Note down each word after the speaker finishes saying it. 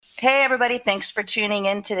Hey, everybody. Thanks for tuning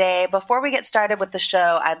in today. Before we get started with the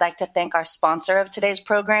show, I'd like to thank our sponsor of today's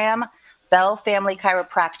program, Bell Family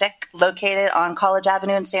Chiropractic, located on College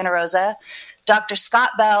Avenue in Santa Rosa. Dr.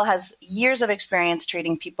 Scott Bell has years of experience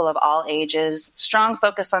treating people of all ages, strong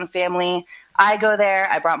focus on family. I go there.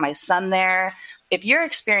 I brought my son there. If you're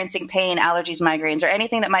experiencing pain, allergies, migraines, or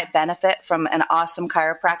anything that might benefit from an awesome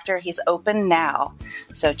chiropractor, he's open now.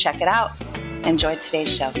 So check it out. Enjoy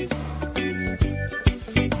today's show.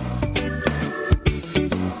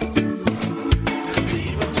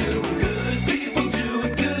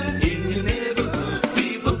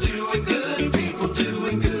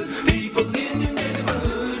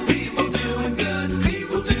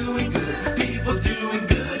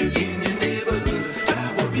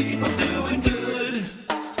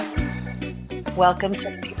 Welcome to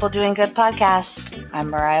the People Doing Good podcast. I'm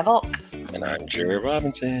Mariah Volk. And I'm Jerry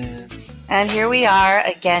Robinson. And here we are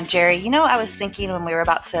again, Jerry. You know, I was thinking when we were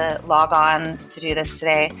about to log on to do this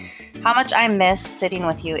today, how much I miss sitting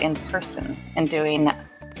with you in person and doing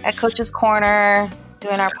at Coach's Corner,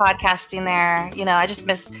 doing our podcasting there. You know,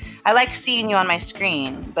 I like seeing you on my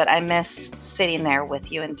screen, but I miss sitting there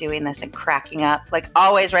with you and doing this and cracking up. Like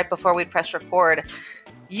always, right before we press record,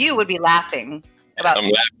 you would be laughing. I'm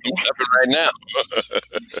laughing right now.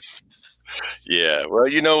 Yeah. Well,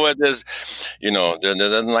 you know what? There's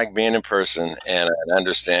nothing like being in person, and I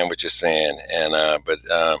understand what you're saying. But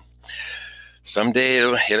someday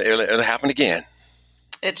it'll happen again.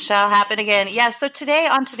 It shall happen again. Yeah. So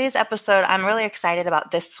on today's episode, I'm really excited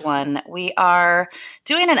about this one. We are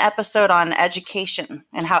doing an episode on education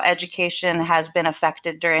and how education has been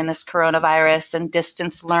affected during this coronavirus and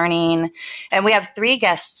distance learning. And we have three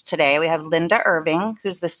guests today. We have Linda Irving,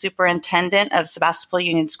 who's the superintendent of Sebastopol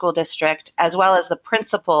Union School District, as well as the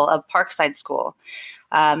principal of Parkside School.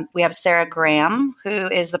 We have Sarah Graham, who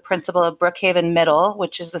is the principal of Brookhaven Middle,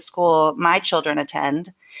 which is the school my children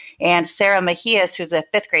attend, and Sarah Mejias, who's a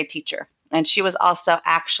fifth grade teacher. And she was also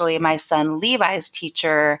actually my son Levi's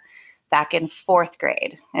teacher back in fourth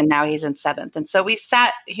grade, and now he's in seventh. And so we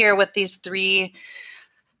sat here with these three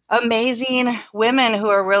amazing women who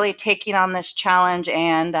are really taking on this challenge,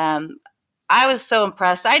 and I was so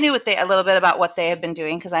impressed. I knew a little bit about what they have been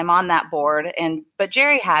doing because I'm on that board, but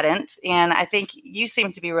Jerry hadn't, and I think you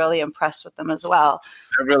seem to be really impressed with them as well.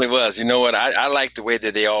 I really was. You know what? I like the way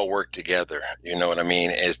that they all work together. You know what I mean?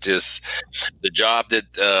 It's just the job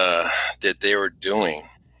that they were doing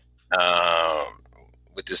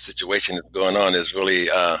with this situation that's going on is really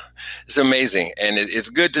it's amazing, and it's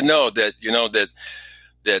good to know that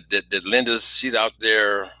that Linda's she's out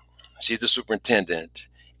there. She's the superintendent.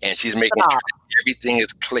 And she's making sure that everything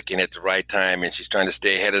is clicking at the right time, and she's trying to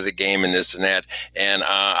stay ahead of the game and this and that. And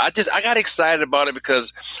I got excited about it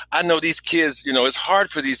because I know these kids, it's hard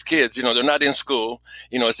for these kids. They're not in school.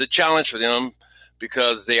 It's a challenge for them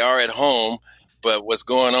because they are at home. But what's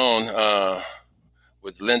going on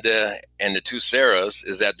with Linda and the two Sarahs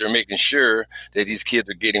is that they're making sure that these kids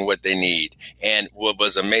are getting what they need. And what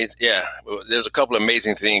was amazing, there's a couple of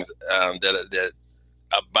amazing things that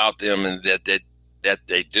about them and that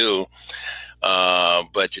they do,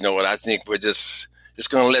 but you know what? I think we're just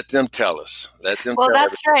going to let them tell us. Well,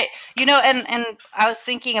 that's right. And I was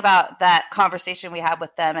thinking about that conversation we had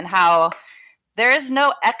with them and how there is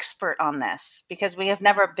no expert on this because we have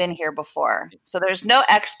never been here before. So there's no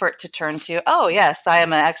expert to turn to. Oh, yes, I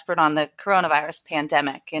am an expert on the coronavirus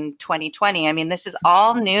pandemic in 2020. I mean, this is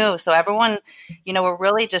all new. So everyone, we're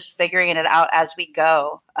really just figuring it out as we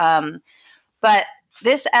go. But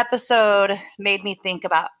this episode made me think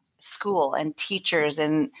about school and teachers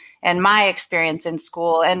and my experience in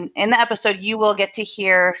school. And in the episode, you will get to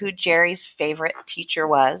hear who Jerry's favorite teacher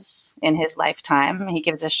was in his lifetime. He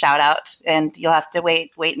gives a shout out, and you'll have to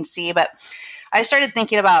wait and see. But I started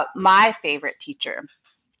thinking about my favorite teacher.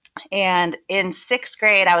 And in sixth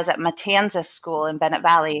grade, I was at Matanzas School in Bennett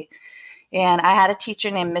Valley. And I had a teacher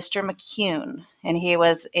named Mr. McCune, and he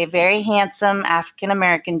was a very handsome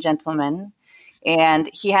African-American gentleman. And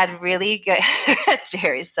he had really good,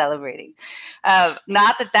 Jerry's celebrating.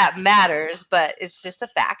 Not that matters, but it's just a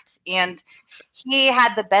fact. And he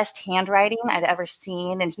had the best handwriting I'd ever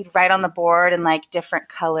seen. And he'd write on the board in like different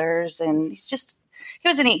colors. And he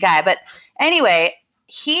was a neat guy. But anyway,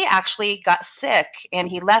 he actually got sick and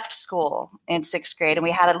he left school in sixth grade, and we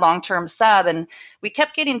had a long-term sub, and we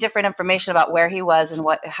kept getting different information about where he was and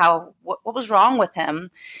what was wrong with him.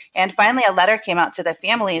 And finally a letter came out to the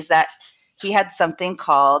families that he had something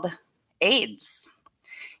called AIDS,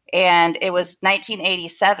 and it was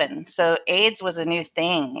 1987. So AIDS was a new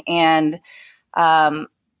thing, and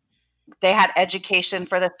they had education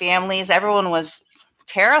for the families. Everyone was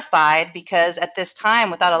terrified because at this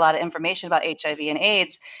time, without a lot of information about HIV and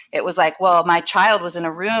AIDS, it was like, well, my child was in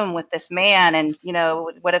a room with this man, and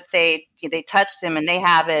what if they touched him and they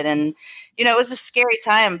have it, and it was a scary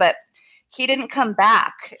time. But he didn't come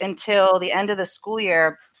back until the end of the school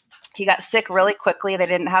year. He got sick really quickly. They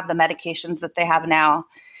didn't have the medications that they have now,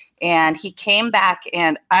 and he came back.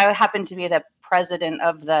 And I happened to be the president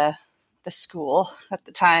of the school at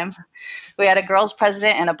the time. We had a girls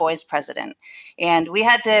president and a boys president. And we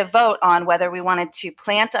had to vote on whether we wanted to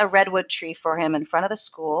plant a redwood tree for him in front of the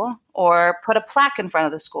school or put a plaque in front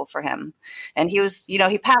of the school for him. And he was,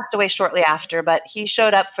 he passed away shortly after, but he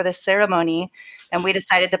showed up for this ceremony, and we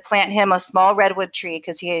decided to plant him a small redwood tree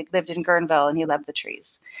because he lived in Guerneville and he loved the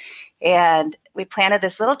trees. And we planted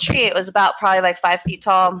this little tree. It was about probably like 5 feet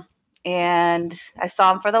tall. And I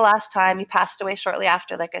saw him for the last time. He passed away shortly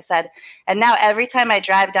after, like I said. And now every time I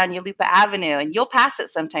drive down Yulupa Avenue, and you'll pass it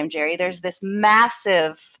sometime, Jerry, there's this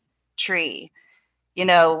massive tree.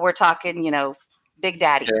 We're talking, Big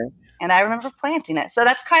Daddy. Okay. And I remember planting it. So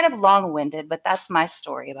that's kind of long-winded, but that's my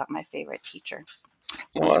story about my favorite teacher.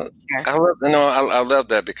 Well, I love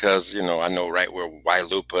that because I know right where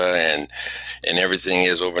Wailupa and everything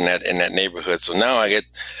is over in that neighborhood. So now I get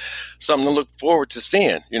something to look forward to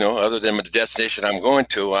seeing. Other than the destination I'm going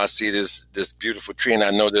to, I see this beautiful tree, and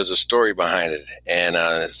I know there's a story behind it, and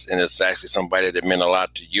it's actually somebody that meant a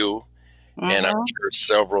lot to you, and I'm sure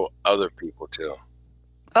several other people too.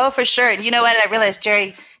 Oh, for sure. And you know what? I realized,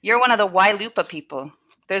 Jerry, you're one of the Wailupa people.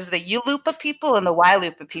 There's the Yulupa people and the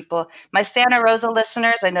Wailupa people. My Santa Rosa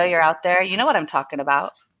listeners, I know you're out there. You know what I'm talking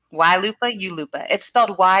about. Wailupa, Yulupa. It's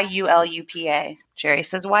spelled Yulupa. Jerry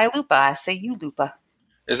says Wailupa. I say Yulupa.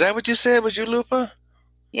 Is that what you said? Was Yulupa?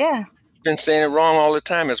 Yeah. You've been saying it wrong all the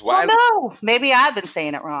time. It's Wailupa. No, maybe I've been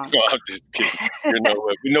saying it wrong. No, I'm just kidding.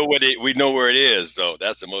 We know where it is, though.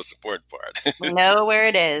 That's the most important part. We know where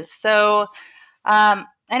it is. So,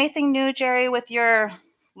 anything new, Jerry, with your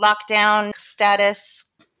lockdown status?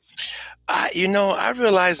 I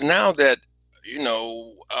realize now that,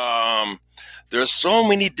 there's so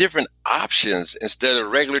many different options instead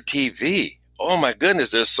of regular TV. Oh my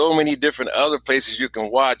goodness, there's so many different other places you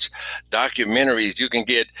can watch documentaries. You can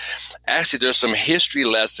there's some history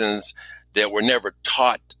lessons that were never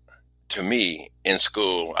taught to me in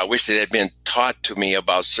school. I wish it had been taught to me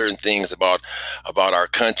about certain things about our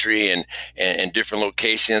country and different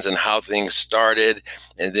locations and how things started.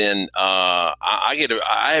 And then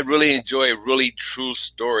I really enjoy really true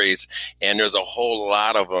stories, and there's a whole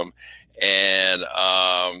lot of them. And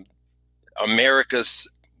America's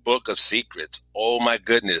Book of Secrets. Oh my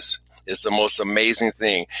goodness. It's the most amazing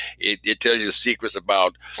thing. It tells you the secrets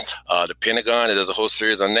about the Pentagon. It does a whole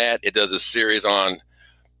series on that. It does a series on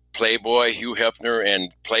Playboy, Hugh Hefner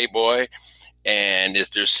and Playboy. And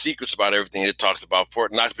there's secrets about everything. It talks about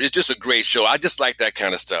Fort Knox, but it's just a great show. I just like that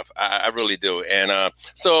kind of stuff. I really do. And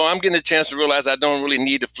so I'm getting a chance to realize I don't really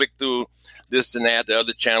need to flick through this and that, the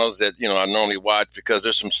other channels that, I normally watch, because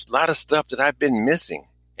there's a lot of stuff that I've been missing.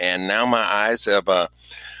 And now my eyes are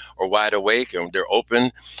wide awake and they're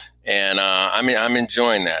open. And I'm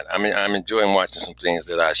enjoying that. I'm enjoying watching some things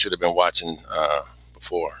that I should have been watching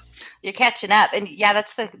before. You're catching up. And yeah,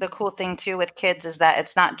 that's the cool thing too with kids, is that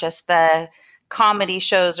it's not just the comedy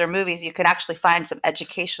shows or movies. You can actually find some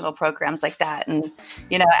educational programs like that. And,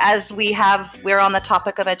 as we're on the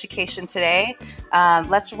topic of education today,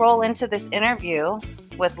 let's roll into this interview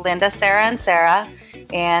with Linda, Sarah, and Sarah.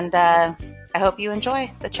 And I hope you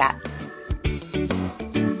enjoy the chat.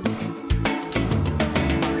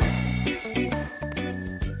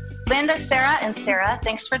 Linda, Sarah, and Sarah,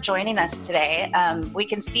 thanks for joining us today. We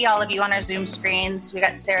can see all of you on our Zoom screens. We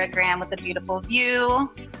got Sarah Graham with a beautiful view,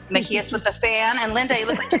 Mahias with the fan, and Linda, you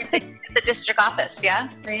look like you're at the district office, yeah?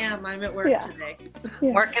 I am. I'm at work today.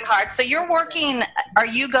 Yeah. Working hard. So you're working, are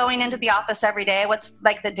you going into the office every day? What's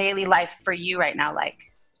like the daily life for you right now like?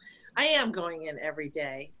 I am going in every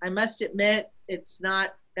day. I must admit, it's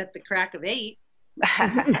not at the crack of 8.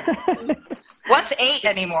 What's 8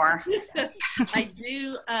 anymore? I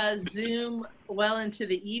do Zoom well into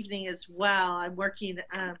the evening as well. I'm working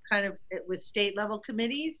kind of with state level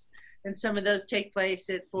committees, and some of those take place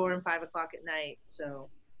at 4 and 5 o'clock at night. So,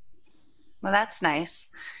 well, that's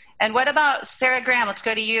nice. And what about Sarah Graham? Let's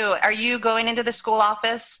go to you. Are you going into the school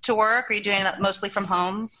office to work? Or are you doing it mostly from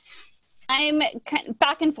home? I'm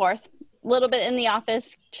back and forth. A little bit in the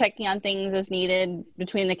office, checking on things as needed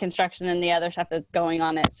between the construction and the other stuff that's going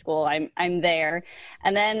on at school. I'm there.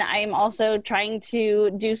 And then I'm also trying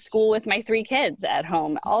to do school with my 3 kids at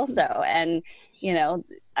home also. And,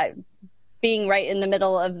 being right in the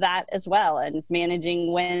middle of that as well, and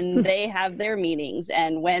managing when they have their meetings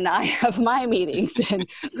and when I have my meetings and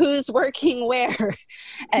who's working where.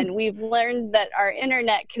 And we've learned that our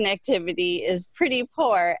internet connectivity is pretty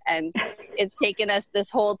poor, and it's taken us this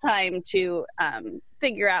whole time to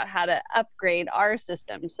figure out how to upgrade our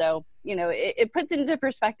system. So, it puts into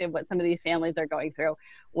perspective what some of these families are going through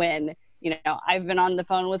when, I've been on the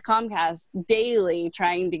phone with Comcast daily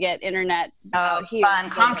trying to get internet out here.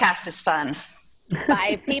 Fun. Comcast is fun.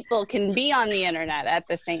 5 people can be on the internet at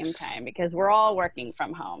the same time because we're all working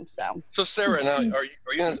from home. So Sarah, now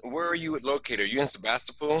where are you located? Are you in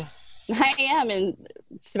Sebastopol? I am in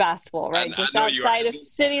Sebastopol, right? Just outside of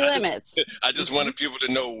city limits. I just wanted people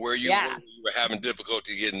to know where you were having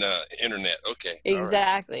difficulty getting internet. Okay.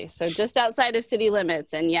 Exactly. Right. So just outside of city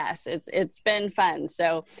limits. And yes, it's been fun.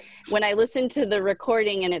 So when I listen to the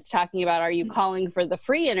recording and it's talking about, are you calling for the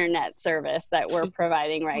free internet service that we're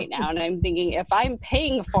providing right now? And I'm thinking, if I'm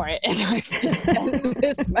paying for it and I've just spent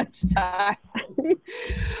this much time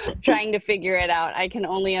trying to figure it out, I can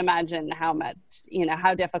only imagine how much,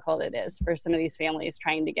 how difficult it is for some of these families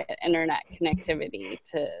trying to get internet connectivity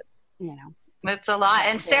to, It's a lot.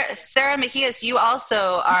 And Sarah Mejias, you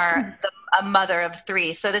also are a mother of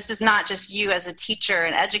 3. So this is not just you as a teacher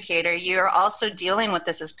and educator. You're also dealing with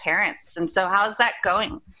this as parents. And so how's that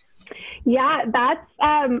going? Yeah, that's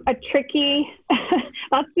that's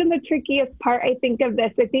been the trickiest part, I think, of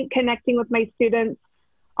this. I think connecting with my students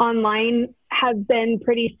online has been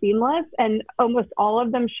pretty seamless, and almost all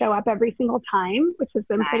of them show up every single time, which has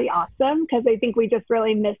been pretty awesome because I think we just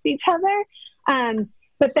really miss each other.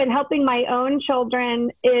 But then helping my own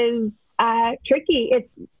children is tricky. It's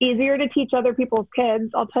easier to teach other people's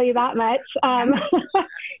kids, I'll tell you that much.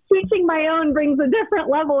 Teaching my own brings a different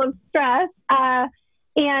level of stress.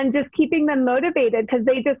 And just keeping them motivated because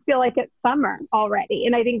they just feel like it's summer already.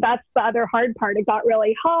 And I think that's the other hard part. It got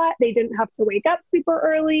really hot. They didn't have to wake up super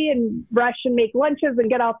early and rush and make lunches and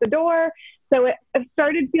get out the door. So it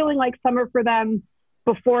started feeling like summer for them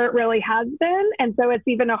before it really has been. And so it's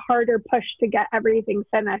even a harder push to get everything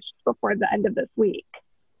finished before the end of this week.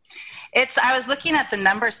 I was looking at the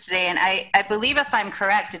numbers today, and I believe, if I'm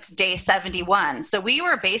correct, it's day 71. So we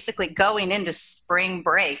were basically going into spring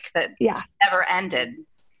break that never ended.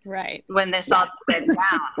 Right. When this all went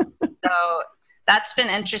down. So that's been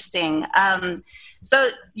interesting. So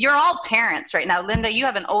you're all parents right now. Linda, you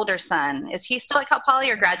have an older son. Is he still at Cal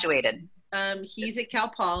Poly or graduated? He's at Cal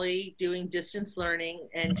Poly doing distance learning,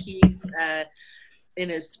 and he's in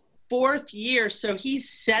his 4th year, so he's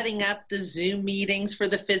setting up the Zoom meetings for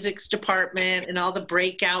the physics department and all the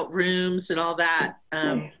breakout rooms and all that,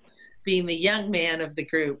 being the young man of the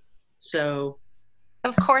group. So,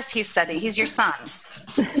 of course, he's your son.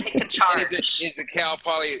 He's taking charge. He's a Cal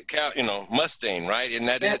Poly, Mustang, right? Isn't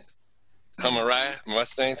that it? Mariah,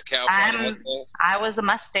 Mustangs, Cal Poly Mustangs. I was a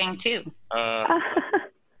Mustang too.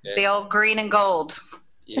 The old green and gold.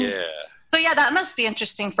 Yeah. So yeah, that must be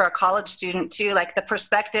interesting for a college student too, like the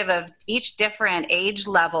perspective of each different age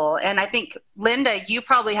level. And I think, Linda, you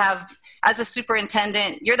probably have, as a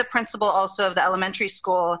superintendent, you're the principal also of the elementary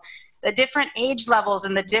school, the different age levels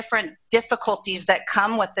and the different difficulties that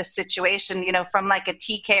come with this situation, from like a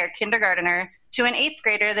TK or kindergartner to an 8th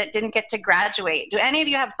grader that didn't get to graduate. Do any of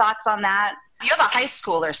you have thoughts on that? You have a high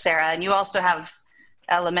schooler, Sarah, and you also have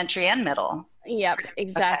elementary and middle. Yep,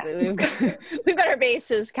 exactly. Okay. We've got our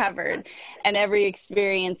bases covered and every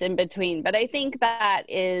experience in between. But I think that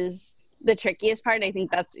is the trickiest part. I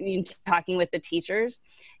think that's talking with the teachers.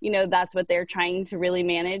 That's what they're trying to really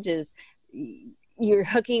manage is you're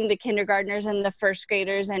hooking the kindergartners and the 1st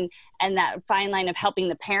graders and that fine line of helping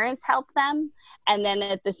the parents help them. And then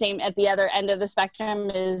at the other end of the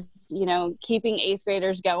spectrum is, keeping 8th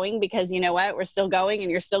graders going because we're still going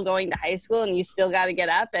and you're still going to high school and you still got to get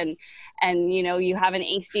up and, you have an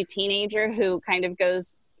angsty teenager who kind of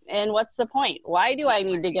goes, and what's the point? Why do I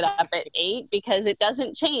need to get up at 8? Because it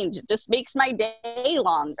doesn't change. It just makes my day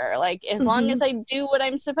longer. Like as long as I do what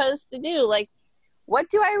I'm supposed to do, like, what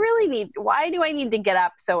do I really need? Why do I need to get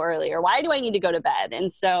up so early? Or why do I need to go to bed?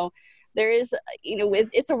 And so there is,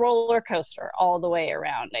 it's a roller coaster all the way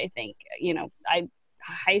around, I think.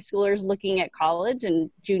 High schoolers looking at college and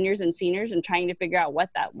juniors and seniors and trying to figure out what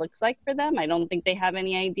that looks like for them. I don't think they have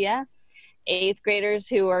any idea. 8th graders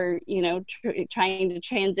who are, trying to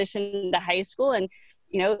transition to high school. And,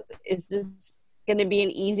 is this going to be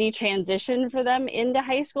an easy transition for them into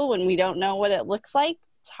high school when we don't know what it looks like?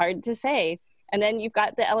 It's hard to say. And then you've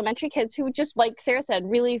got the elementary kids who just, like Sarah said,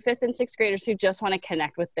 really 5th and 6th graders who just want to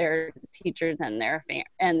connect with their teachers and their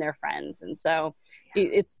friends. And so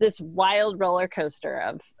it's this wild roller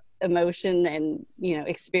coaster emotion and,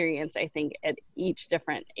 experience, I think, at each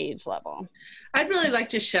different age level. I'd really like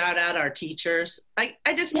to shout out our teachers. I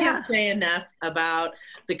just can't say enough about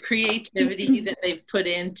the creativity that they've put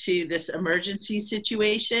into this emergency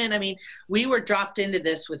situation. I mean, we were dropped into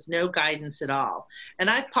this with no guidance at all. And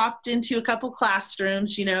I popped into a couple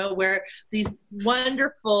classrooms, where these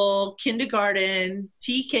wonderful kindergarten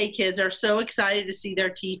TK kids are so excited to see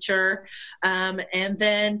their teacher. And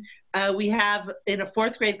then we have in a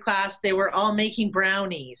 4th grade class, they were all making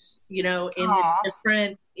brownies, in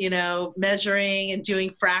different, measuring and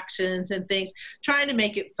doing fractions and things, trying to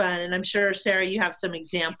make it fun. And I'm sure, Sarah, you have some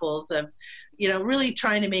examples of, really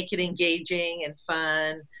trying to make it engaging and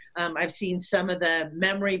fun. I've seen some of the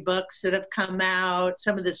memory books that have come out,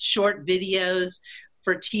 some of the short videos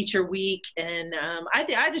for Teacher Week. And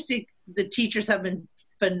I just think the teachers have been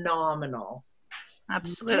phenomenal.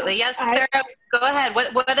 Absolutely. Yes, Sarah, go ahead.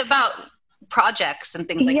 What about projects and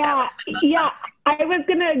things like that? I was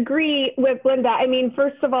going to agree with Linda. I mean,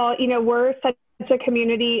 first of all, we're such a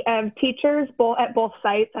community of teachers at both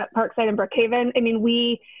sites, at Parkside and Brookhaven. I mean,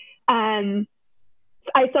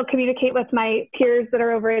 I still communicate with my peers that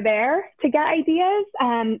are over there to get ideas.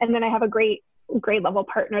 And then I have a great grade level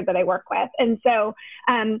partner that I work with. And so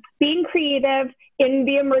being creative in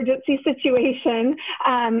the emergency situation,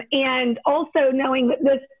 and also knowing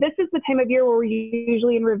that this is the time of year where we're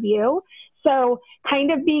usually in review. So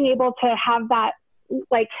kind of being able to have that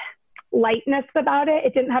like lightness about it.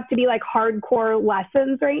 It didn't have to be like hardcore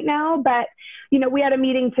lessons right now, but we had a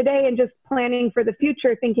meeting today and just planning for the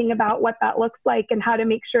future, thinking about what that looks like and how to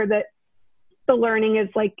make sure that the learning is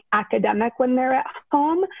like academic when they're at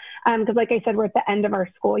home. Because like I said, we're at the end of our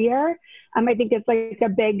school year. I think it's like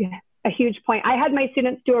a huge point. I had my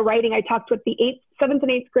students do a writing. I talked with the 7th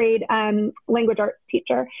and 8th grade language arts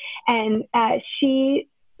teacher, and she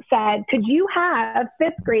said, could you have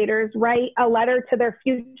 5th graders write a letter to their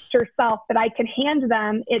future self that I could hand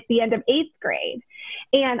them at the end of 8th grade?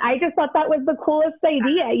 And I just thought that was the coolest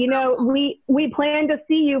idea. We plan to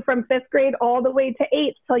see you from 5th grade all the way to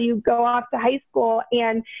 8th till you go off to high school.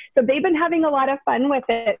 And so they've been having a lot of fun with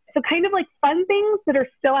it. So kind of like fun things that are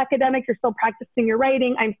still academic. You're still practicing your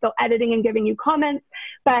writing. I'm still editing and giving you comments,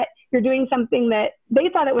 but you're doing something that they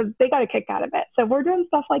got a kick out of it. So we're doing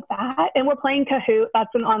stuff like that. And we're playing Kahoot. That's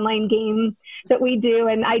an online game that we do.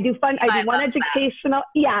 And I do one educational. That.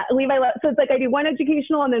 Yeah, Levi. So it's like I do one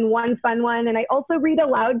educational and then one fun one. And I also read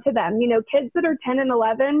aloud to them. Kids that are 10 and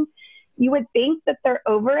 11, you would think that they're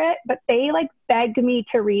over it, but they like beg me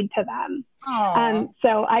to read to them.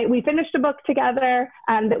 So we finished a book together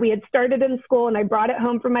that we had started in school, and I brought it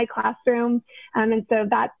home from my classroom. And so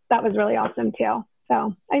that was really awesome too.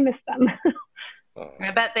 So I miss them.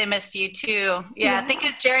 I bet they miss you too. Yeah.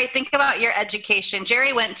 Think about your education.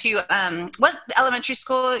 Jerry went to what elementary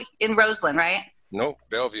school in Roseland, right? No,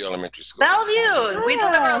 Bellevue Elementary School. Bellevue. Yeah. We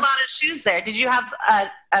deliver a lot of shoes there. Did you have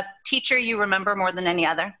a teacher you remember more than any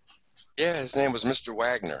other? Yeah, his name was Mr.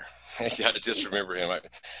 Wagner. I just remember him.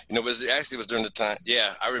 It was during the time.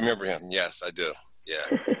 Yeah, I remember him. Yes, I do.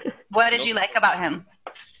 Yeah. What did you like about him?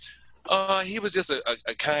 He was just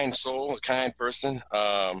a kind soul, a kind person.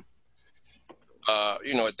 At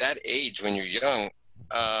that age when you're young,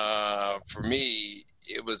 for me,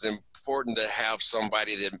 it was important to have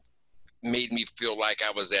somebody that made me feel like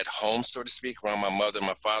I was at home, so to speak, around my mother and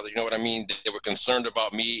my father. You know what I mean? They were concerned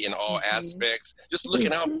about me in all aspects, just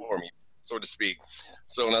looking out for me, so to speak.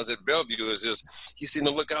 So when I was at Bellevue, it was just, he seemed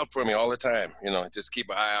to look out for me all the time, just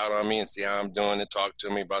keep an eye out on me and see how I'm doing and talk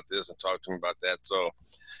to me about this and talk to me about that. So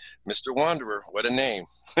Mr. Wanderer, what a name.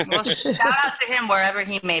 Well, shout out to him wherever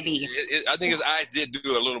he may be. I think his eyes did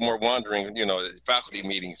do a little more wandering, faculty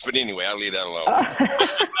meetings. But anyway, I'll leave that alone.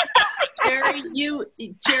 Jerry, you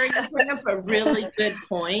bring up a really good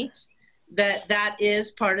point that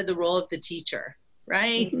is part of the role of the teacher,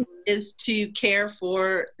 right? Mm-hmm. Is to care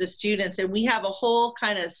for the students. And we have a whole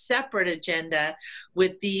kind of separate agenda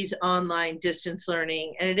with these online distance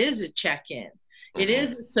learning. And it is a check-in. It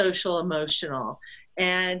is a social emotional.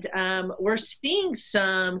 And we're seeing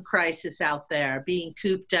some crisis out there, being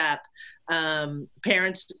cooped up,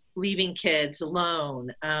 parents leaving kids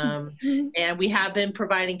alone. And we have been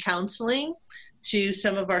providing counseling to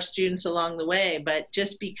some of our students along the way. But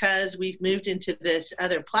just because we've moved into this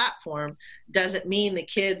other platform doesn't mean the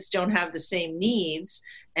kids don't have the same needs.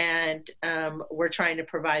 And we're trying to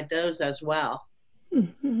provide those as well.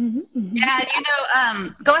 Yeah,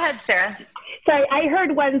 go ahead, Sarah. Sorry, I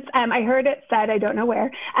heard once, I heard it said, I don't know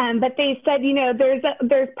where, but they said,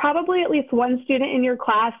 there's probably at least one student in your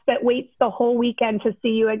class that waits the whole weekend to see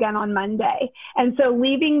you again on Monday. And so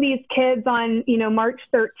leaving these kids on, March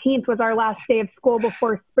 13th was our last day of school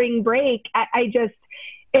before spring break.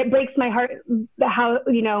 It breaks my heart how,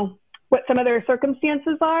 what some of their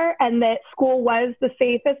circumstances are, and that school was the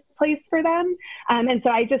safest place for them. And so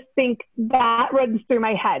I just think that runs through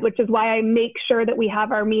my head, which is why I make sure that we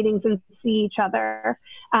have our meetings and see each other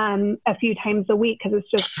a few times a week, because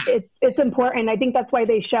it's important. I think that's why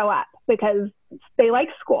they show up, because they like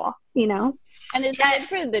school, And it's good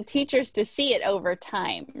for the teachers to see it over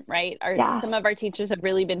time, right? Some of our teachers have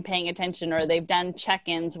really been paying attention, or they've done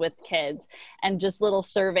check-ins with kids and just little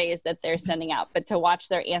surveys that they're sending out, but to watch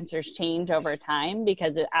their answers change over time,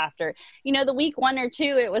 because after, the week 1 or 2,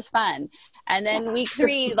 it was fun. And then week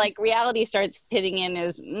 3, like reality starts hitting in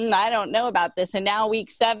I don't know about this. And now week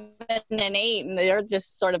 7 and 8, and they're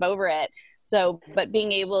just sort of over it. So, but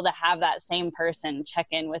being able to have that same person check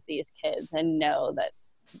in with these kids and know that.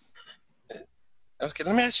 Okay,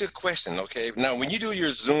 let me ask you a question, okay? Now, when you do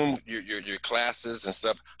your Zoom, your classes and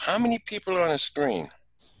stuff, how many people are on a screen?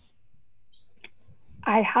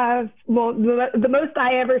 I have, the most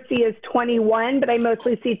I ever see is 21, but I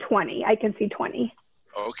mostly see 20. I can see 20.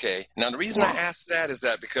 Okay. Now, the reason I ask that is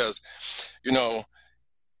that because,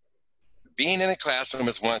 being in a classroom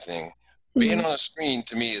is one thing. Being on a screen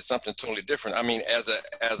to me is something totally different. I mean, as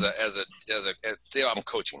say I'm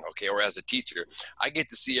coaching, okay, or as a teacher, I get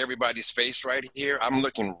to see everybody's face right here. I'm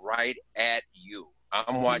looking right at you.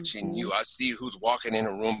 I'm watching you. I see who's walking in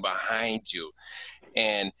the room behind you.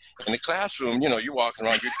 And in the classroom, you're walking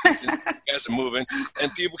around, you guys are moving, and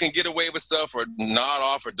people can get away with stuff or nod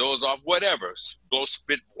off or doze off, whatever, blow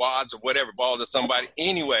spit wads or whatever, balls at somebody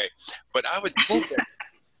anyway. But I would think that,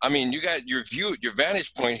 you got your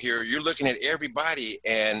vantage point here. You're looking at everybody,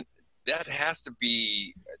 and that has to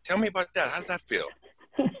be, tell me about that. How does that feel?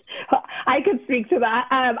 I could speak to that.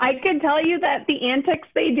 I can tell you that the antics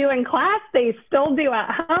they do in class, they still do at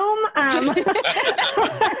home.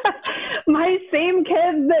 My same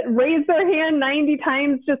kids that raise their hand 90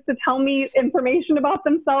 times just to tell me information about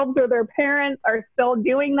themselves or their parents are still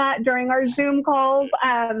doing that during our Zoom calls.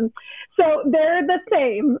 So they're the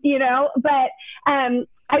same, but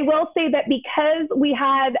I will say that because we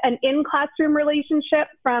had an in-classroom relationship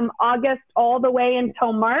from August all the way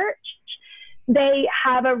until March, they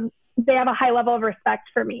have a high level of respect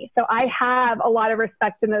for me. So I have a lot of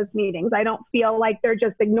respect in those meetings. I don't feel like they're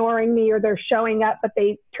just ignoring me or they're showing up, but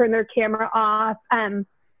they turn their camera off.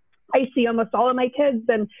 I see almost all of my kids,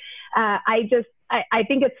 and I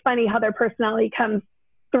think it's funny how their personality comes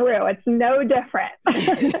through. It's no different.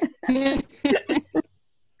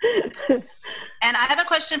 And I have a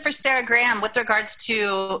question for Sarah Graham with regards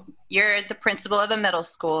to, you're the principal of a middle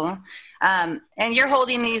school, and you're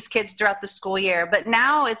holding these kids throughout the school year, but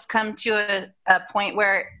now it's come to a point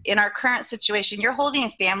where in our current situation, you're holding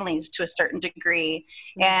families to a certain degree,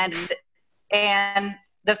 and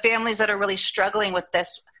the families that are really struggling with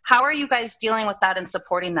this, how are you guys dealing with that and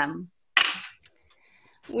supporting them?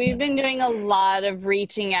 We've been doing a lot of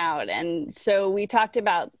reaching out. And so we talked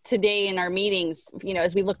about today in our meetings,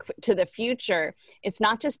 as we look to the future, it's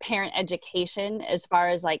not just parent education as far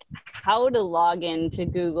as like how to log into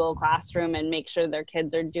Google Classroom and make sure their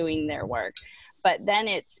kids are doing their work. But then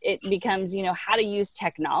it becomes, how to use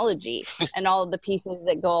technology and all of the pieces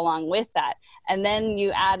that go along with that. And then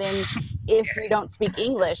you add in, if you don't speak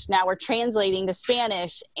English, now we're translating to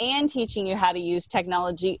Spanish and teaching you how to use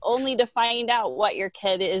technology, only to find out what your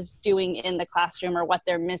kid is doing in the classroom or what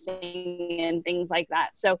they're missing and things like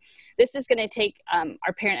that. So this is going to take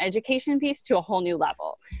our parent education piece to a whole new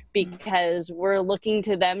level, because we're looking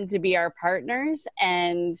to them to be our partners,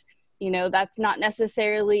 and that's not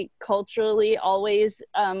necessarily culturally always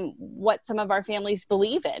what some of our families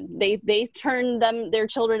believe in. They turn their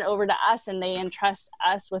children over to us, and they entrust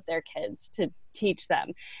us with their kids to teach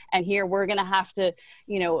them. And here we're going to have to,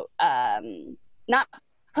 not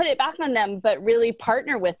put it back on them, but really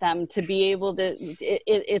partner with them to be able to,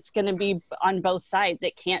 it's going to be on both sides.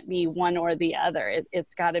 It can't be one or the other.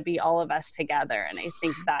 It's got to be all of us together. And I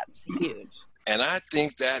think that's huge. And I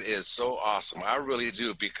think that is so awesome. I really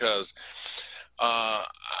do, because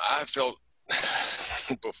I felt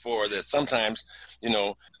before that sometimes,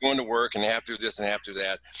 going to work and they have to do this and have to do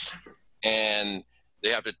that. And they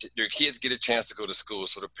have to, their kids get a chance to go to school.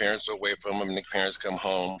 So the parents are away from them and the parents come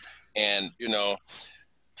home. And,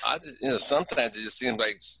 sometimes it just seems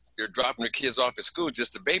like they're dropping their kids off at school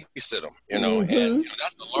just to babysit them, and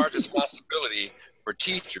that's the large responsibility for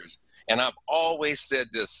teachers. And I've always said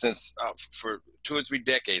this since for 2 or 3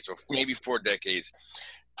 decades, or maybe 4 decades,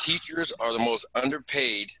 teachers are the most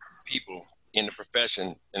underpaid people in the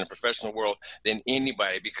profession, in the professional world, than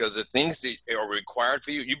anybody, because the things that are required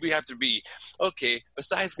for you, you have to be, okay,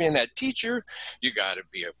 besides being that teacher, you got to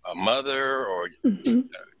be a mother or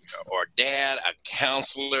dad, a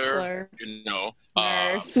counselor, you know,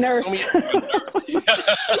 nurse. Yeah,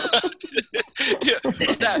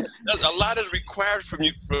 a lot is required from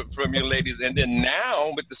you, from you ladies. And then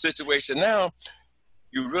now, with the situation now,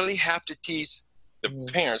 you really have to teach the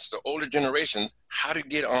parents, the older generations, how to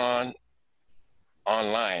get online,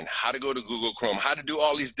 how to go to Google Chrome, how to do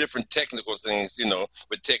all these different technical things, you know,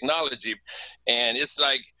 with technology. And it's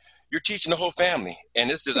like you're teaching the whole family.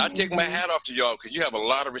 And it's just, I take my hat off to y'all, because you have a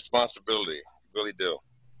lot of responsibility. You really do.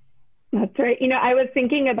 That's right. You know, I was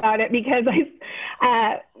thinking about it because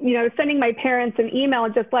sending my parents an email,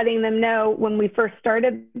 just letting them know when we first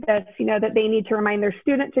started this, you know, that they need to remind their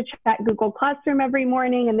student to check Google Classroom every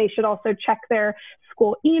morning, and they should also check their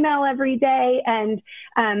school email every day. And,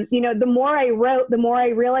 the more I wrote, the more I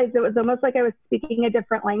realized it was almost like I was speaking a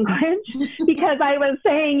different language because I was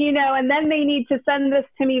saying, and then they need to send this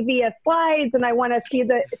to me via slides, and I want to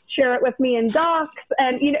share it with me in docs.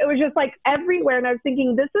 And, it was just like everywhere. And I was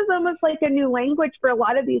thinking, this is almost like a new language for a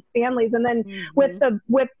lot of these families. And then with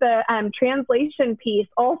the translation piece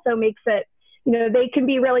also makes it, they can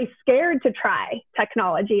be really scared to try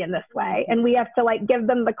technology in this way. And we have to give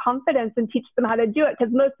them the confidence and teach them how to do it,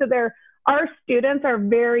 because most of our students are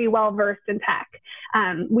very well versed in tech.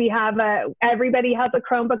 We have everybody has a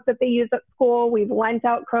Chromebook that they use at school. We've lent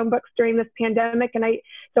out Chromebooks during this pandemic.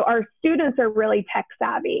 So our students are really tech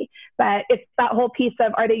savvy, but it's that whole piece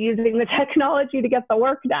of, are they using the technology to get the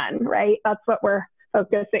work done, right? That's what we're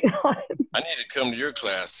focusing on. I need to come to your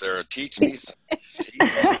class, Sarah. Teach me something.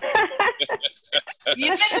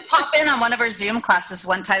 You get to pop in on one of our Zoom classes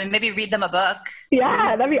one time and maybe read them a book.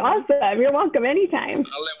 Yeah, that'd be awesome. You're welcome anytime.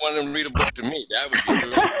 I'll let one of them read a book to me. That would be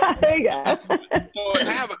good. There you go. So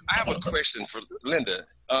I have a question for Linda.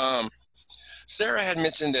 Sarah had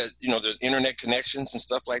mentioned that, there's internet connections and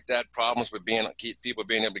stuff like that, problems with people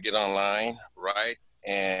being able to get online, right?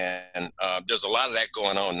 And there's a lot of that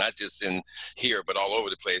going on, not just in here, but all over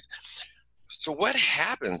the place. So what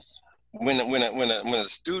happens when a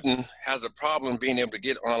student has a problem being able to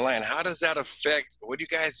get online? How does that affect? What do you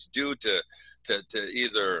guys do to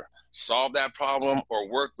either solve that problem or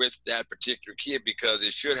work with that particular kid, because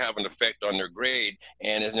it should have an effect on their grade,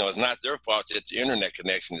 and it's not their fault, it's the internet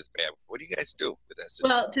connection is bad. What do you guys do with that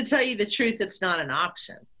situation? Well, to tell you the truth, it's not an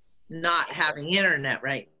option not having internet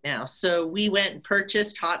right now. So we went and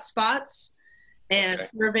purchased hotspots and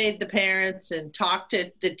surveyed the parents and talked to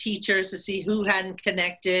the teachers to see who hadn't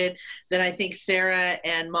connected. Then I think Sarah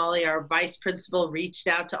and Molly, our vice principal, reached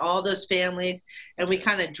out to all those families, and we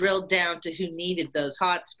kind of drilled down to who needed those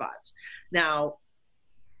hotspots. Now,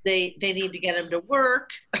 they need to get them to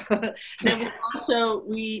work. Then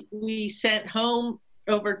we sent home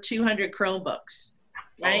over 200 Chromebooks,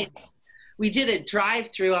 right? Oh. We did a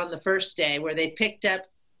drive-through on the first day where they picked up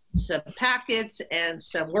some packets and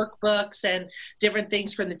some workbooks and different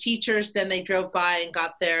things from the teachers. Then they drove by and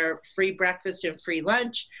got their free breakfast and free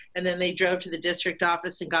lunch. And then they drove to the district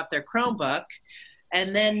office and got their Chromebook.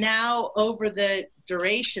 And then now, over the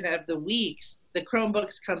duration of the weeks, the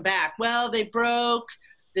Chromebooks come back. Well, they broke.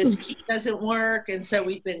 This key doesn't work. And so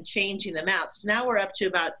we've been changing them out. So now we're up to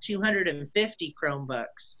about 250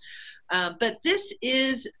 Chromebooks. But this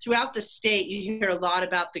is, throughout the state, you hear a lot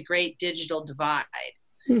about the great digital divide.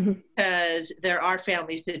 Because there are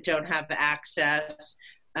families that don't have access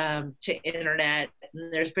to internet.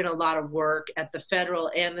 And there's been a lot of work at the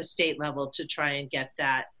federal and the state level to try and get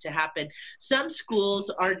that to happen. Some schools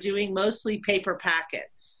are doing mostly paper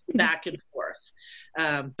packets back and forth,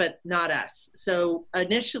 but not us. So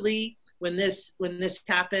initially, when this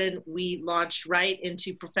happened, we launched right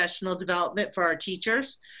into professional development for our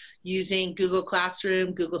teachers using Google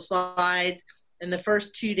Classroom, Google Slides. In the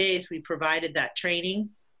first 2 days, we provided that training.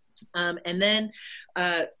 And then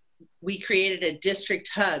we created a district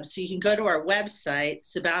hub. So you can go to our website,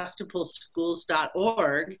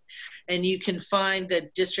 sebastopolschools.org, and you can find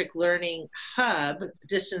the district learning hub,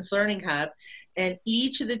 distance learning hub, and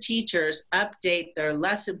each of the teachers update their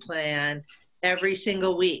lesson plan every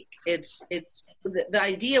single week. The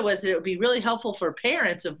idea was that it would be really helpful for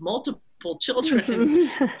parents of multiple children to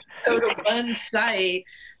go to one site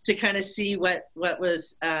to kind of see what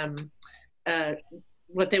was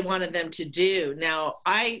what they wanted them to do. Now,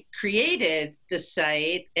 I created the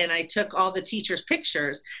site and I took all the teachers'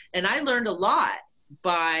 pictures, and I learned a lot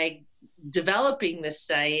by developing this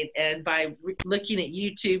site and by looking at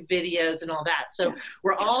YouTube videos and all that. So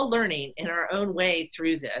we're all learning in our own way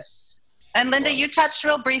through this. And Linda, you touched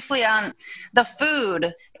real briefly on the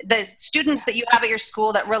food, the students that you have at your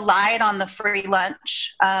school that relied on the free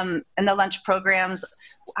lunch and the lunch programs.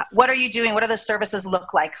 What are you doing? What do the services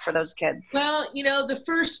look like for those kids? Well, the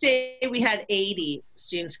first day we had 80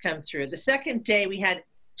 students come through. The second day we had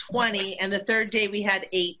 20, and the third day we had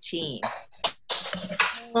 18.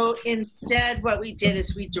 So instead, what we did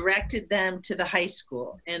is we directed them to the high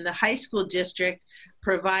school, and the high school district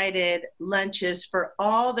provided lunches for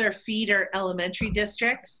all their feeder elementary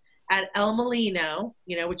districts at El Molino,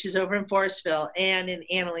 which is over in Forestville, and in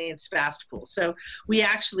Annalee and Sebastopol. So we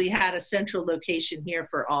actually had a central location here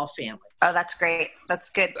for all families. Oh, that's great. That's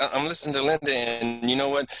good. I'm listening to Linda, and you know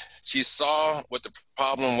what? She saw what the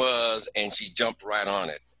problem was, and she jumped right on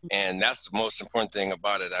it. And that's the most important thing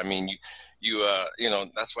about it. I mean,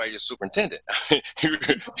 that's why you're superintendent.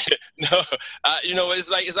 It's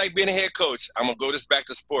like being a head coach. I'm gonna go back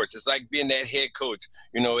to sports. It's like being that head coach.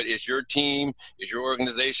 It's your team, it's your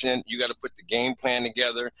organization. You got to put the game plan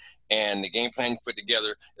together, and the game plan you put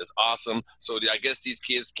together is awesome. So I guess these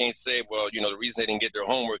kids can't say, well, the reason they didn't get their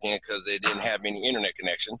homework in because they didn't have any internet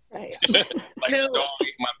connection. Right. Like the dog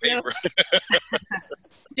ate my paper.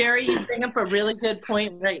 Jerry, you bring up a really good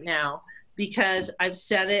point right now, because I've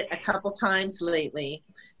said it a couple times lately,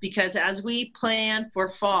 because as we plan for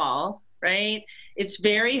fall, right, it's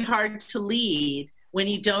very hard to lead when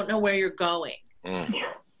you don't know where you're going.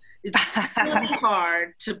 It's really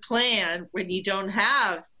hard to plan when you don't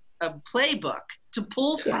have a playbook to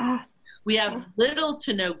pull from. We have little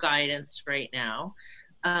to no guidance right now.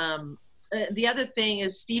 The other thing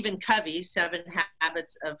is Stephen Covey, 7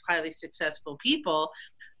 Habits of Highly Successful People,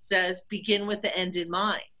 says begin with the end in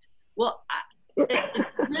mind. Well, it's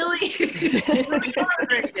really hard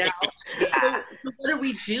right now. So what are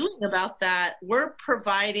we doing about that? We're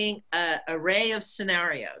providing an array of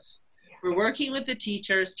scenarios. We're working with the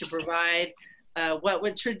teachers to provide what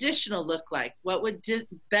would traditional look like? What would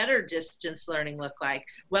better distance learning look like?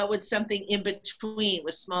 What would something in between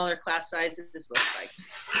with smaller class sizes look like?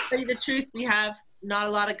 To tell you the truth, we have not a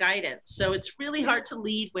lot of guidance. So it's really hard to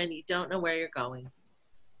lead when you don't know where you're going.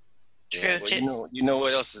 Yeah, well, you know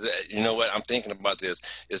what else is that? You know what I'm thinking about this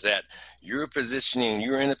is that you're in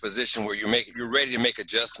a position where you're ready to make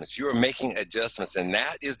adjustments. You're making adjustments, and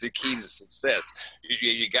that is the key to success.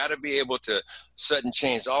 You got to be able to sudden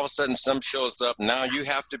change. All of a sudden, some shows up. Now you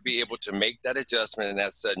have to be able to make that adjustment and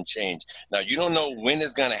that sudden change. Now you don't know when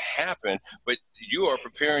it's going to happen, but you are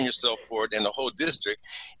preparing yourself for it in the whole district.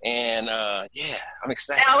 And I'm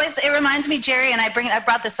excited. It reminds me, Jerry, and I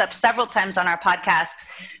brought this up several times on our podcast.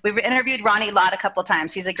 We've interviewed Ronnie Lott a couple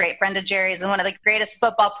times. He's a great friend of Jerry's and one of the greatest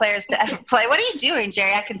football players to ever play. What are you doing,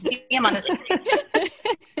 Jerry? I can see him on the screen.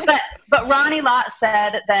 But Ronnie Lott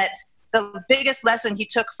said that the biggest lesson he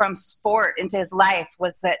took from sport into his life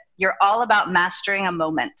was that you're all about mastering a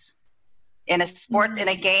moment. In a sport, in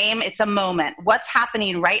a game, it's a moment. What's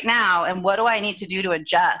happening right now, and what do I need to do to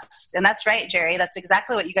adjust? And that's right, Jerry. That's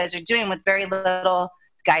exactly what you guys are doing with very little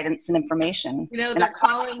guidance and information. They're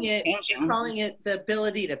calling it the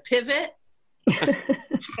ability to pivot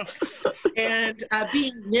and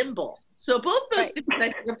being nimble. So both those things I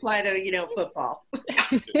think apply to football.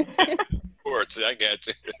 Sports, I got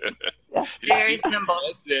you. Jerry's nimble.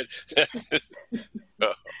 That's it.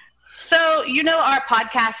 So, our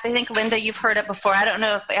podcast, I think, Linda, you've heard it before. I don't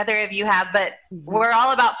know if either of you have, but we're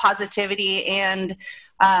all about positivity and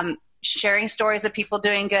sharing stories of people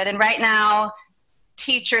doing good. And right now,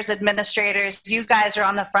 teachers, administrators, you guys are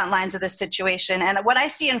on the front lines of this situation. And what I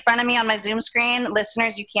see in front of me on my Zoom screen,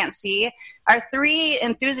 listeners, you can't see, are 3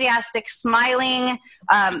 enthusiastic, smiling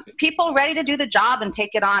people ready to do the job and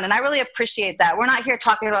take it on. And I really appreciate that. We're not here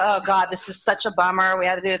talking about, oh, God, this is such a bummer. We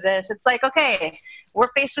had to do this. It's like, okay, we're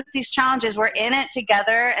faced with these challenges. We're in it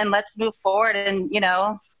together, and let's move forward and,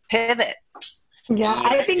 pivot. Yeah,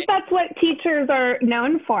 I think that's what teachers are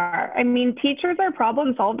known for. I mean, teachers are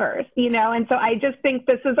problem solvers, and so I just think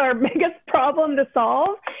this is our biggest problem to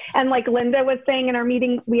solve. And like Linda was saying in our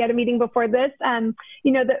meeting, we had a meeting before this,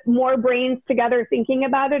 that more brains together thinking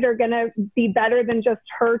about it are going to be better than just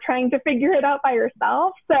her trying to figure it out by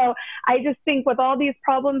herself. So I just think with all these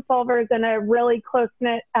problem solvers and a really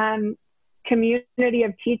close-knit community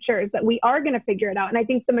of teachers that we are going to figure it out. And I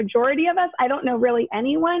think the majority of us, I don't know really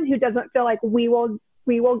anyone who doesn't feel like we will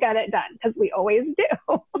we will get it done because we always do.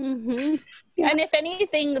 Mm-hmm. Yeah. And if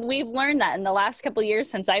anything, we've learned that in the last couple of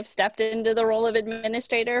years since I've stepped into the role of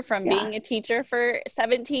administrator from being a teacher for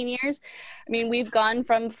 17 years. I mean, we've gone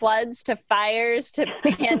from floods to fires to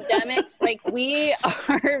pandemics. Like we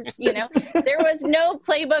are, you know, there was no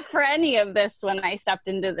playbook for any of this when I stepped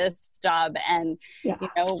into this job, and, you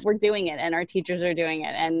know, we're doing it and our teachers are doing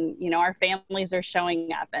it, and, you know, our families are showing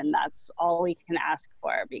up, and that's all we can ask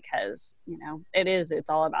for because, you know, it's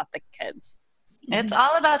all about the kids. It's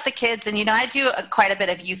all about the kids. And, you know, I do quite a bit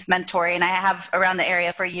of youth mentoring, and I have around the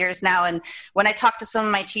area for years now. And when I talked to some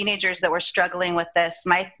of my teenagers that were struggling with this,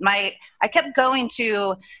 I kept going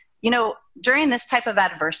to, you know, during this type of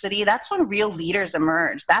adversity, that's when real leaders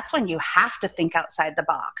emerge. That's when you have to think outside the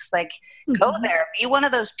box. Like, go there, be one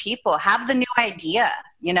of those people, have the new idea.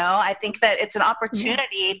 You know, I think that it's an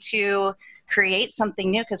opportunity to create something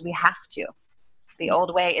new because we have to. The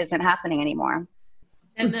old way isn't happening anymore.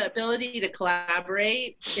 And the ability to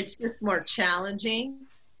collaborate, it's just more challenging,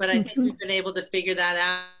 but I think we've been able to figure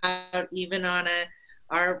that out. Even on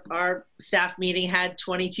our staff meeting had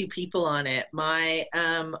 22 people on it.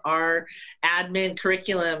 Our admin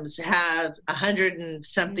curriculums have 100 and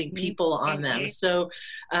something people on them. So,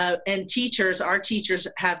 and our teachers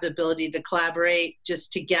have the ability to collaborate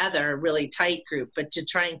just together, a really tight group, but to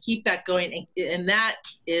try and keep that going. And that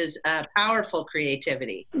is powerful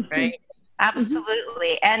creativity, right?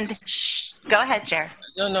 Absolutely. And go ahead, Jer.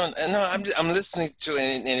 No. I'm listening to it,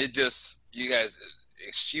 and it just, you guys,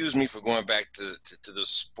 excuse me for going back to the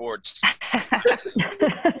sports.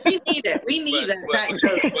 We need it. We need that.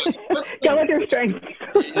 Go with your strength.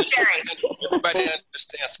 Everybody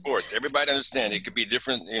understands sports. Everybody understands. It could be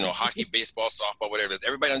different, you know, hockey, baseball, softball, whatever it is.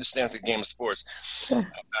 Everybody understands the game of sports,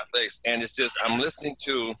 athletics. And it's just, I'm listening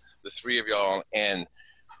to the three of y'all, and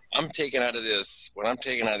what I'm taking out of this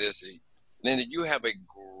is, Linda, you have a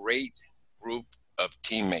great group of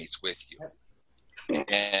teammates with you.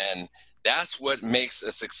 And that's what makes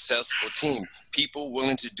a successful team. People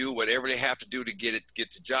willing to do whatever they have to do to get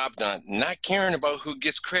the job done, not caring about who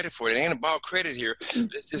gets credit for it. It ain't about credit here.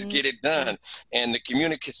 Let's just get it done. And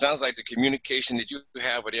sounds like the communication that you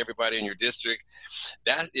have with everybody in your district,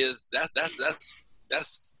 that's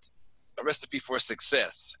a recipe for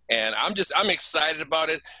success. And I'm excited about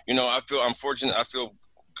it. You know, I'm fortunate. I feel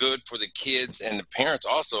good for the kids and the parents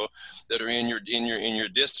also that are in your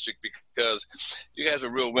district, because you guys are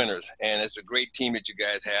real winners, and it's a great team that you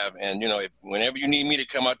guys have. And, you know, whenever you need me to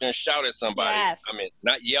come out there and shout at somebody, I mean,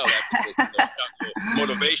 not yell at them,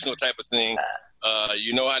 motivational type of thing,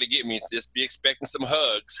 you know how to get me. Just be expecting some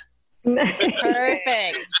hugs.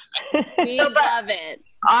 Perfect. We love it.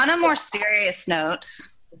 On a more serious note,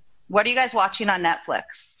 what are you guys watching on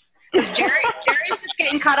Netflix? Because Jerry's just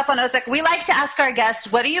getting caught up on Ozark. We like to ask our guests,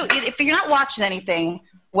 if you're not watching anything,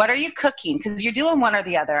 what are you cooking? Because you're doing one or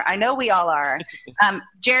the other. I know we all are.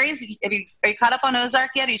 Jerry's, are you caught up on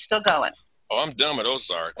Ozark yet? Or are you still going? Oh, I'm done with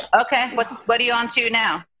Ozark. Okay. What are you on to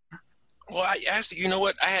now? Well, I actually, you know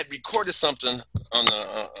what? I had recorded something on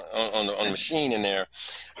the machine in there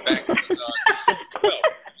back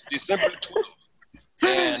December 12th.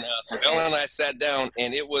 And so Ellen and I sat down,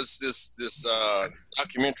 and it was this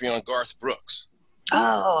documentary on Garth Brooks.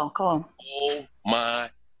 Oh, cool. Oh, my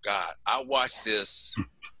God. I watched this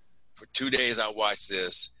for 2 days.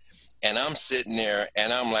 And I'm sitting there,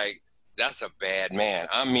 and I'm like, that's a bad man.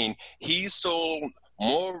 I mean, he sold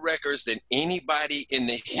more records than anybody in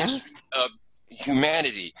the history of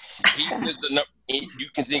humanity. You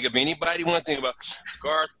can think of anybody want to think about.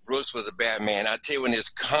 Garth Brooks was a bad man. I tell you, when his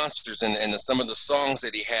concerts and some of the songs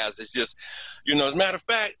that he has, it's just, you know, as a matter of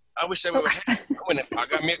fact, I wish I would have had. I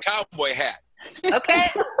got me a cowboy hat. Okay.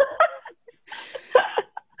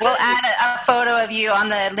 We'll add a photo of you on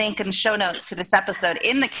the link and show notes to this episode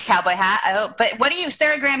in the cowboy hat, I hope. But what do you,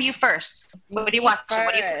 Sarah Graham, you first. What do you watch?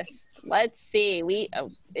 Let's see.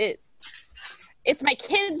 It's my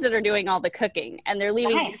kids that are doing all the cooking, and they're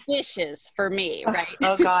leaving dishes for me, right?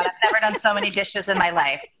 Oh, God. I've never done so many dishes in my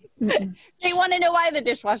life. They want to know why the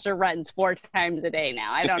dishwasher runs 4 times a day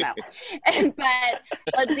now. I don't know. But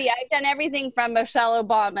let's see. I've done everything from Michelle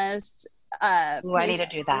Obama's I need to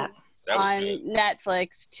do that. On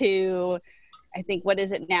Netflix to, I think, what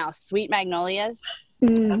is it now? Sweet Magnolias.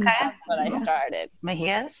 Okay. That's what I started.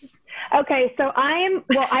 Mahias? Okay, so I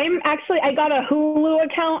got a Hulu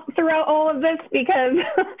account throughout all of this because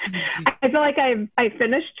I feel like I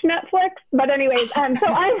finished Netflix. But anyways, so I'm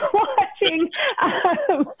watching.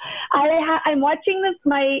 I'm watching this.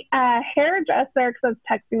 My hairdresser, because I was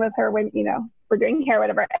texting with her when we're doing hair,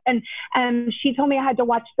 whatever, and she told me I had to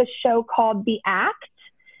watch this show called The Act.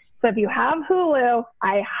 So if you have Hulu,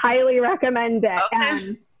 I highly recommend it.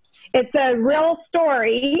 Okay. It's a real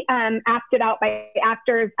story, acted out by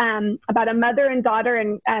actors, about a mother and daughter,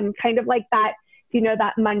 and kind of like that,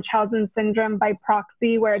 that Munchausen syndrome by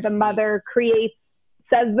proxy, where the mother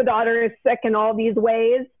says the daughter is sick in all these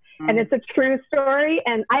ways. And it's a true story.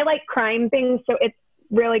 And I like crime things, so it's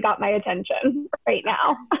really got my attention right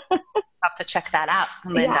now. I'll have to check that out,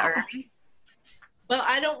 Linda Irby. Well,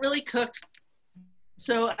 I don't really cook,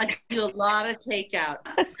 so I do a lot of takeout.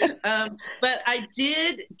 But I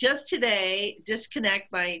did just today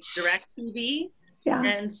disconnect my DirecTV. Yeah.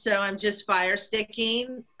 And so I'm just fire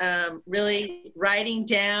sticking, really writing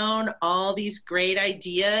down all these great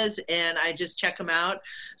ideas, and I just check them out.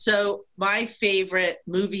 So my favorite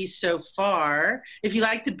movies so far, if you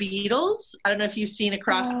like the Beatles, I don't know if you've seen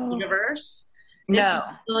Across the Universe. No.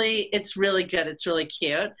 It's really good. It's really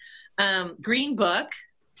cute. Green Book.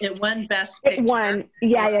 It won Best Picture. It won.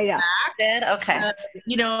 Yeah. Did? Okay.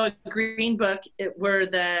 Green Book, it were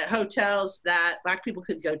the hotels that Black people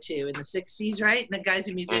could go to in the 60s, right? And the guy's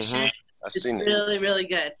a musician. Mm-hmm. I've seen it. Really, really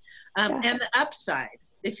good. And The Upside.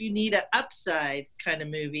 If you need an Upside kind of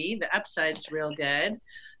movie, The Upside's real good.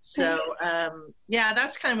 So,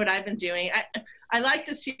 that's kind of what I've been doing. I like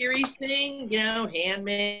the series thing,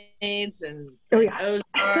 Handmaids and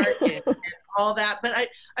Ozark and all that, but I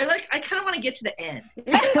kind of want to get to the end.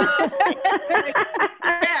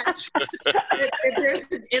 There's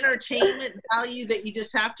an entertainment value that you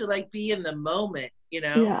just have to be in the moment,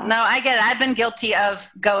 Yeah. No, I get it. I've been guilty of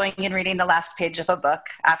going and reading the last page of a book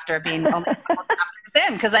after being only chapters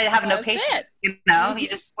in, because I have no patience. You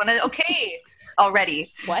just want to already.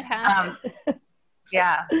 What happened?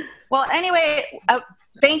 Yeah. Well, anyway,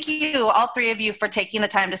 thank you, all three of you, for taking the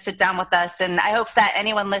time to sit down with us. And I hope that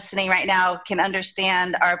anyone listening right now can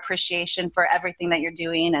understand our appreciation for everything that you're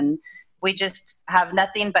doing. And we just have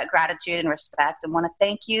nothing but gratitude and respect and want to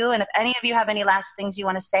thank you. And if any of you have any last things you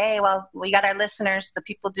want to say, well, we got our listeners, the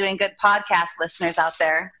people doing good podcast listeners out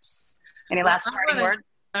there. Any last parting words?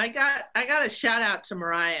 I got a shout out to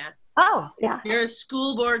Mariah. Oh, yeah. You're a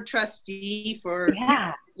school board trustee for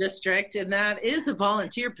district, and that is a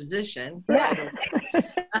volunteer position. Yeah.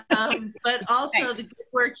 But also the good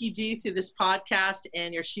work you do through this podcast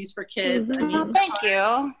and your Shoes for Kids. Mm-hmm. Thank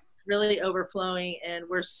you. Really overflowing, and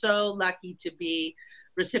we're so lucky to be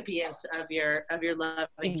recipients of your love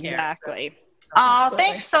and care. Exactly. Oh,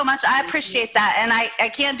 thanks so much. I appreciate that. And I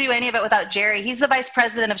can't do any of it without Jerry. He's the vice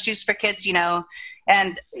president of Shoes for Kids,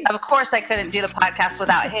 and of course I couldn't do the podcast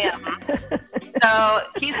without him. So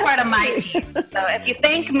he's part of my team. So if you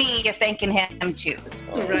thank me, you're thanking him too.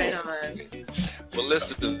 Right on. Well,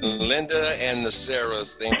 listen, Linda and the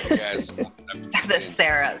Sarahs, thank you guys. The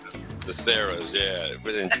Sarahs. The Sarahs, yeah.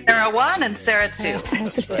 Sarah 1 and Sarah 2.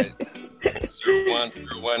 That's right. Sarah 1, Sarah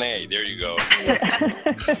 1A. There you go.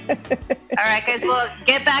 All right, guys. Well,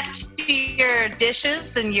 get back to your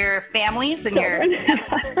dishes and your families and your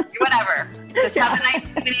whatever. Just have a nice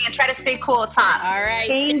evening and try to stay cool. It's hot. All right.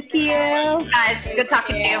 Thank you. Guys, good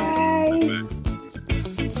talking to you. Bye.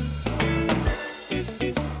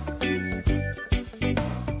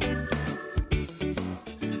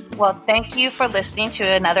 Well, thank you for listening to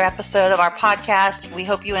another episode of our podcast. We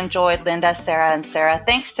hope you enjoyed Linda, Sarah, and Sarah.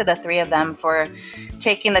 Thanks to the three of them for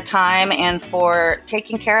taking the time and for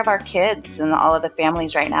taking care of our kids and all of the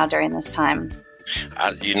families right now during this time.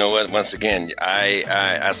 You know what? Once again,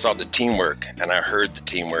 I saw the teamwork and I heard the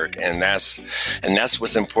teamwork, and that's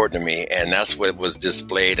what's important to me, and that's what was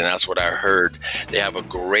displayed, and that's what I heard. They have a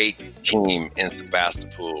great team in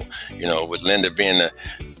Sebastopol. With Linda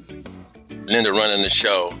running the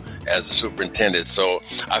show as the superintendent. So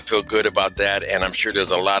I feel good about that. And I'm sure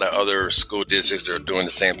there's a lot of other school districts that are doing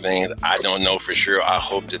the same thing. I don't know for sure. I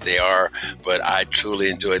hope that they are. But I truly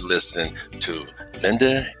enjoyed listening to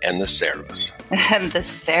Linda and the Sarahs. And the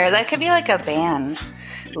Sarahs. That could be like a band.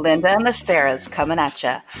 Linda and the Sarahs coming at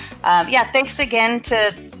you. Thanks again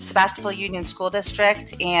to Sebastopol Union School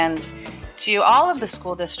District and to all of the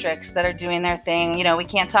school districts that are doing their thing. We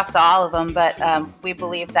can't talk to all of them, but we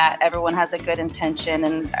believe that everyone has a good intention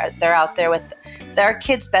and they're out there with their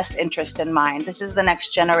kids' best interest in mind. This is the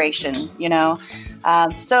next generation,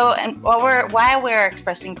 and while we're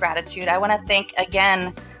expressing gratitude, I want to thank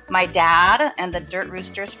again my dad and the Dirt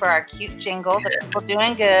Roosters for our cute jingle. The people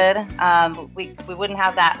doing good. We wouldn't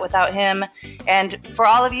have that without him. And for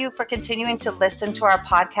all of you for continuing to listen to our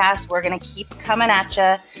podcast, we're going to keep coming at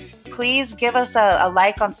you. Please give us a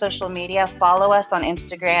like on social media. Follow us on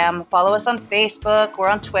Instagram. Follow us on Facebook. We're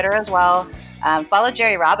on Twitter as well. Follow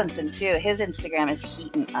Jerry Robinson too. His Instagram is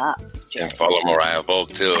heating up. And follow Mariah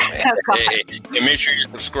Volk too. and make sure you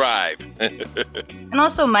subscribe. And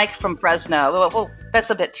also Mike from Fresno. Well, that's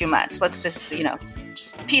a bit too much. Let's just,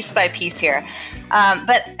 just piece by piece here.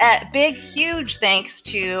 But big, huge thanks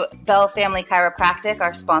to Bell Family Chiropractic,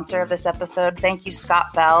 our sponsor of this episode. Thank you, Scott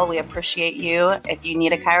Bell. We appreciate you. If you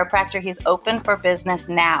need a chiropractor, he's open for business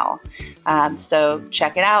now. So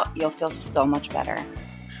check it out. You'll feel so much better.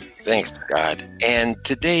 Thanks, Scott. And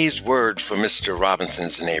today's word for Mr.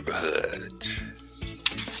 Robinson's neighborhood.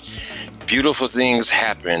 Beautiful things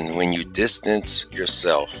happen when you distance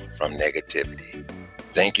yourself from negativity.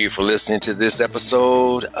 Thank you for listening to this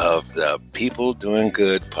episode of the People Doing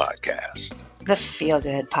Good podcast. The Feel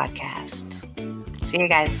Good podcast. See you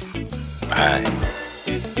guys. Bye.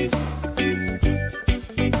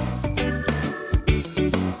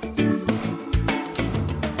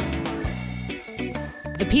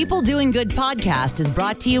 The People Doing Good podcast is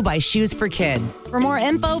brought to you by Shoes for Kids. For more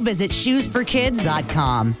info, visit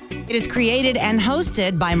shoesforkids.com. It is created and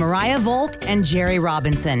hosted by Mariah Volk and Jerry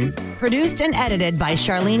Robinson. Produced and edited by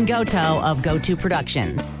Charlene Goto of GoTo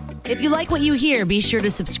Productions. If you like what you hear, be sure to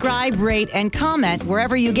subscribe, rate, and comment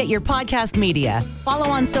wherever you get your podcast media. Follow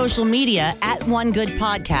on social media at One Good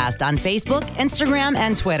Podcast on Facebook, Instagram,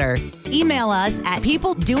 and Twitter. Email us at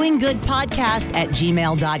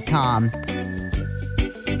peopledoinggoodpodcast@gmail.com.